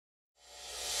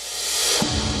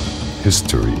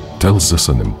History tells us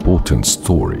an important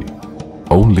story.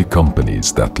 Only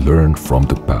companies that learn from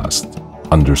the past,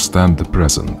 understand the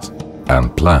present,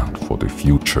 and plan for the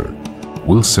future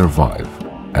will survive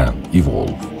and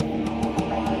evolve.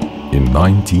 In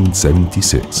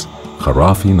 1976,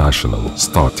 Kharafi National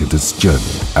started its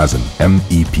journey as an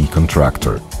MEP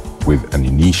contractor with an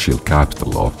initial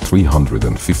capital of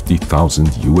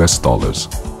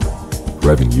 $350,000,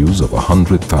 revenues of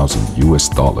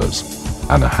 $100,000,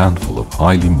 and a handful of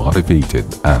highly motivated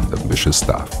and ambitious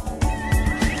staff.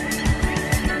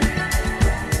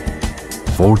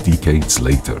 4 decades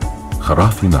later,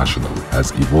 Kharafi National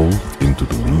has evolved into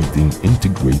the leading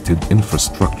integrated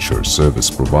infrastructure service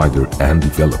provider and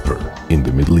developer in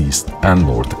the Middle East and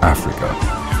North Africa,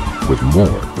 with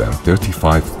more than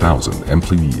 35,000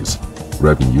 employees,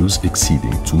 revenues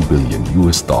exceeding $2 billion,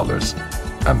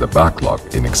 and a backlog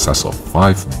in excess of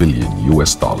 $5 billion.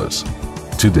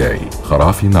 Today,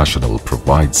 Kharafi National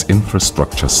provides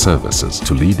infrastructure services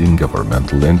to leading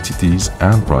governmental entities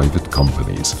and private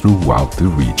companies throughout the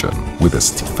region with a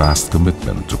steadfast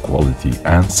commitment to quality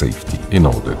and safety in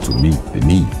order to meet the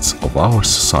needs of our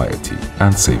society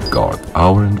and safeguard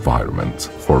our environment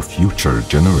for future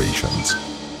generations.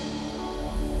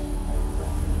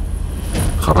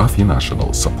 Kharafi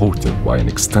National, supported by an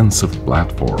extensive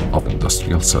platform of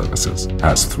industrial services,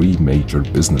 has 3 major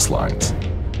business lines: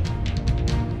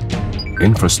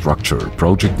 infrastructure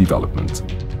project development,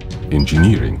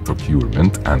 engineering,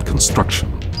 procurement and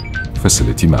construction,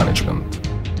 facility management.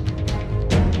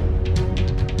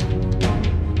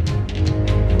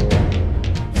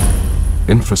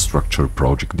 Infrastructure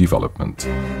project development.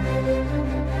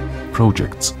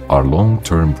 Projects are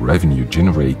long-term revenue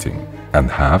generating and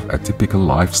have a typical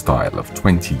lifestyle of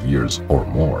 20 years or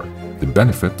more. The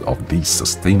benefit of these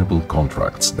sustainable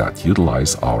contracts that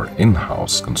utilize our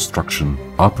in-house construction,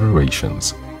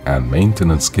 operations, and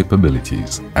maintenance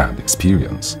capabilities and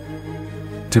experience.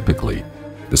 Typically,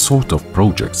 the sort of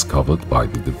projects covered by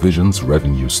the division's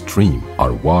revenue stream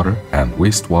are water and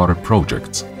wastewater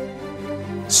projects,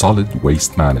 solid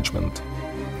waste management,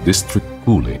 district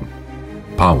cooling,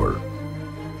 power,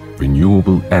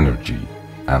 renewable energy,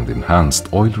 and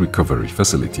enhanced oil recovery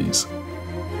facilities.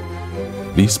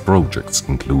 These projects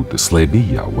include the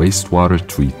Slabiya Wastewater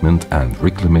Treatment and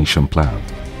Reclamation Plant,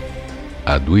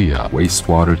 Adwiya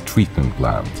Wastewater Treatment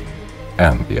Plant,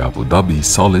 and the Abu Dhabi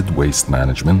Solid Waste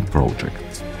Management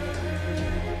Project.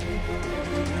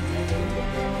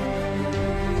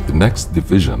 The next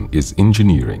division is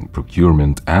Engineering,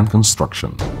 Procurement and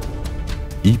Construction.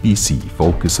 EPC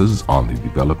focuses on the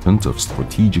development of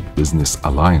strategic business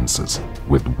alliances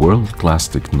with world-class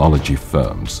technology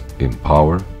firms in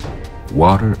power,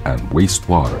 water and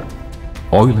wastewater,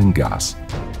 oil and gas,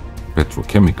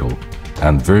 petrochemical,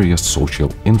 and various social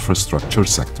infrastructure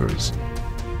sectors.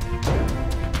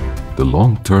 The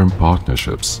long-term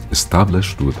partnerships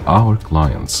established with our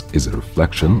clients is a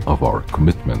reflection of our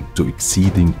commitment to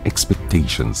exceeding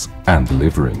expectations and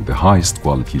delivering the highest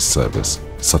quality service,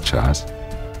 such as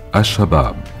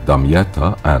Al-Shabab,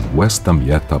 Damietta and West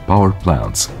Damietta power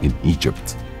plants in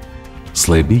Egypt,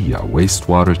 Slabiya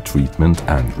Wastewater Treatment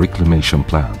and Reclamation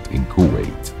Plant in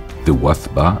Kuwait, the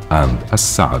Wathba and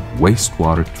As-Saad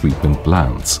Wastewater Treatment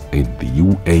Plants in the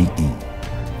UAE,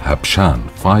 Habshan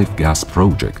 5 Gas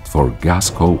Project for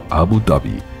Gasco Abu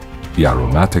Dhabi, the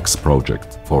Aromatics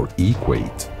Project for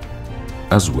Kuwait,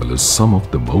 as well as some of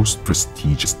the most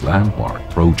prestigious landmark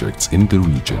projects in the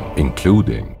region,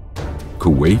 including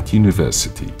Kuwait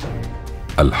University,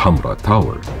 Al-Hamra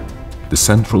Tower, the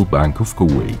Central Bank of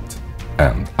Kuwait,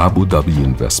 and Abu Dhabi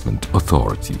Investment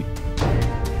Authority.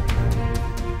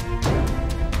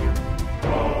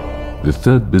 The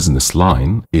third business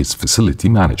line is facility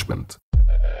management.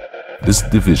 This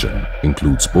division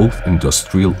includes both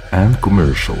industrial and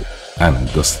commercial and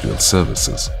industrial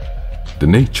services. The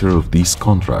nature of these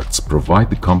contracts provide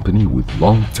the company with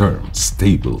long-term,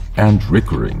 stable, and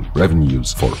recurring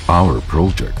revenues for our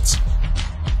projects.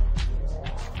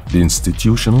 The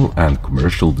institutional and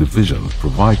commercial division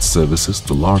provides services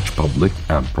to large public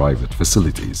and private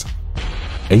facilities,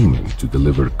 aiming to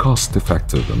deliver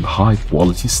cost-effective and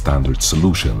high-quality standard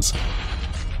solutions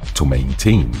to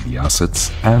maintain the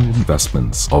assets and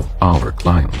investments of our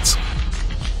clients.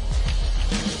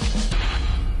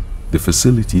 The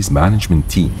facilities management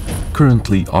team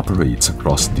currently operates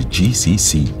across the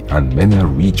GCC and MENA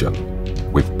region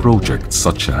with projects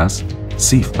such as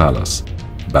Seif Palace,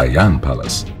 Bayan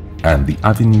Palace, and the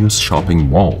Avenues Shopping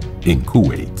Mall in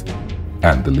Kuwait,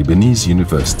 and the Lebanese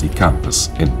University campus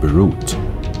in Beirut.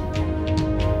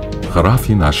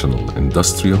 Kharafi National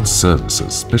Industrial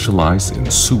Services specialize in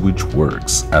sewage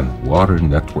works and water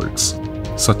networks,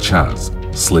 such as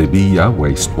Slabiya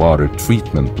Wastewater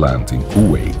Treatment Plant in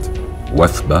Kuwait,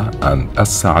 Wathba and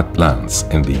As-Saad plants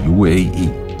in the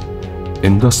UAE.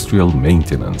 Industrial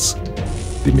maintenance,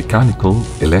 the mechanical,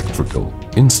 electrical,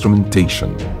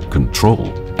 instrumentation, control,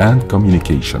 and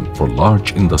communication for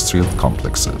large industrial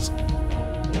complexes.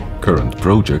 Current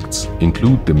projects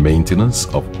include the maintenance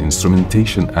of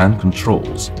instrumentation and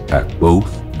controls at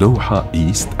both Doha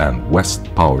East and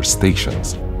West power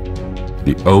stations,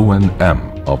 the O&M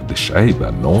of the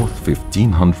Shu'aiba North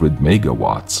 1500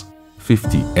 megawatts,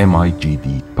 50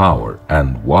 MIGD power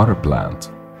and water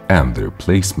plant, and the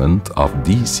replacement of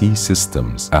DC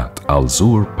systems at Al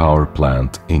Zour power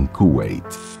plant in Kuwait.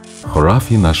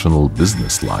 Kharafi national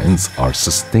business lines are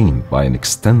sustained by an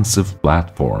extensive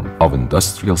platform of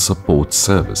industrial support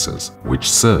services, which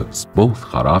serves both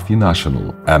Kharafi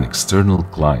national and external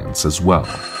clients as well.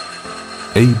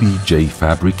 ABJ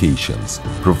Fabrications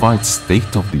provides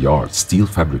state-of-the-art steel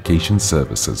fabrication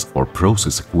services for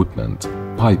process equipment,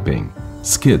 piping,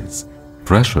 skids,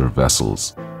 pressure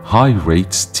vessels,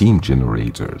 high-rate steam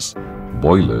generators,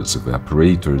 boilers,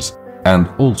 evaporators, and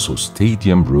also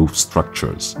stadium roof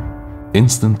structures.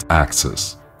 Instant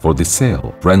access for the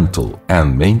sale, rental,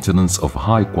 and maintenance of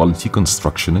high-quality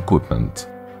construction equipment.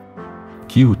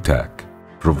 Q-Tech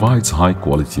provides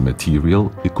high-quality material,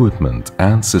 equipment,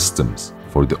 and systems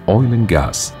for the oil and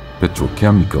gas,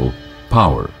 petrochemical,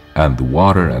 power, and the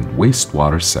water and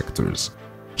wastewater sectors.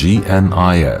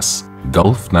 GNIS,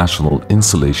 Gulf National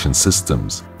Insulation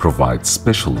Systems, provides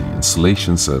specially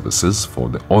insulation services for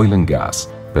the oil and gas,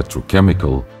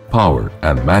 petrochemical, power,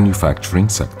 and manufacturing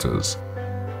sectors.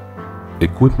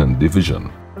 Equipment Division,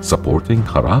 supporting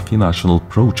Kharafi national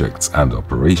projects and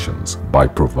operations by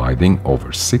providing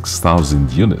over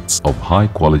 6,000 units of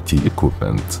high-quality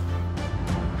equipment.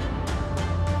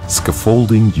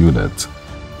 Scaffolding Unit,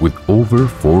 with over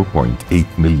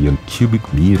 4.8 million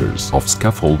cubic meters of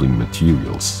scaffolding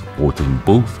materials supporting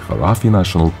both Kharafi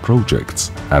national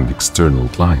projects and external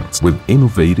clients with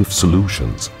innovative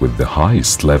solutions with the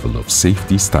highest level of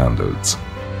safety standards.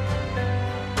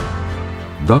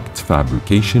 Duct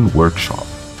Fabrication Workshop,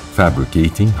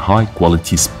 fabricating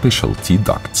high-quality specialty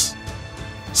ducts.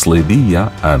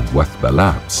 Slabiya and Wathba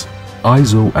Labs,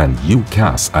 ISO and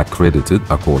UCAS accredited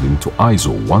according to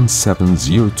ISO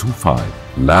 17025,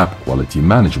 Lab Quality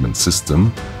Management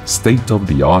System,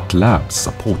 state-of-the-art labs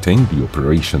supporting the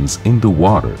operations in the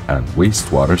water and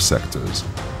wastewater sectors.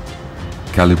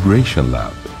 Calibration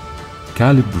Lab,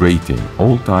 calibrating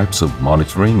all types of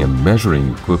monitoring and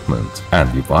measuring equipment and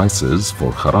devices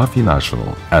for Kharafi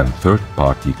national and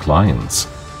third-party clients.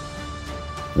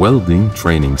 Welding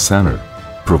Training Center,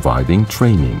 providing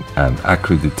training and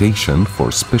accreditation for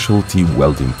specialty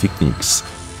welding techniques.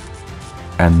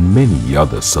 And many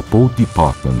other support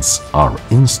departments are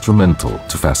instrumental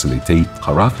to facilitate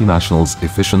Kharafi National's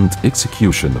efficient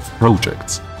execution of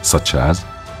projects, such as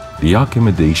the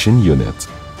Accommodation Unit,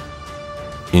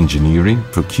 Engineering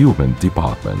Procurement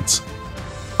Departments,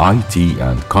 IT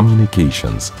and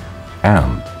Communications,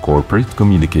 and Corporate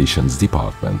Communications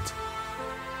Department.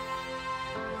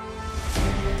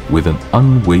 With an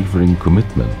unwavering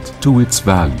commitment to its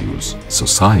values,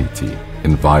 society,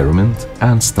 environment,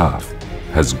 and staff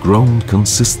has grown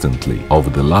consistently over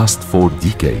the last 4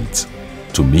 decades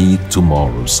to meet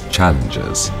tomorrow's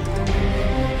challenges.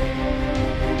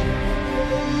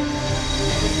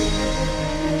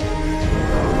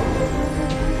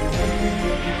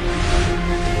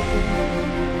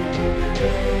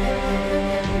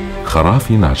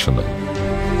 Kharafi National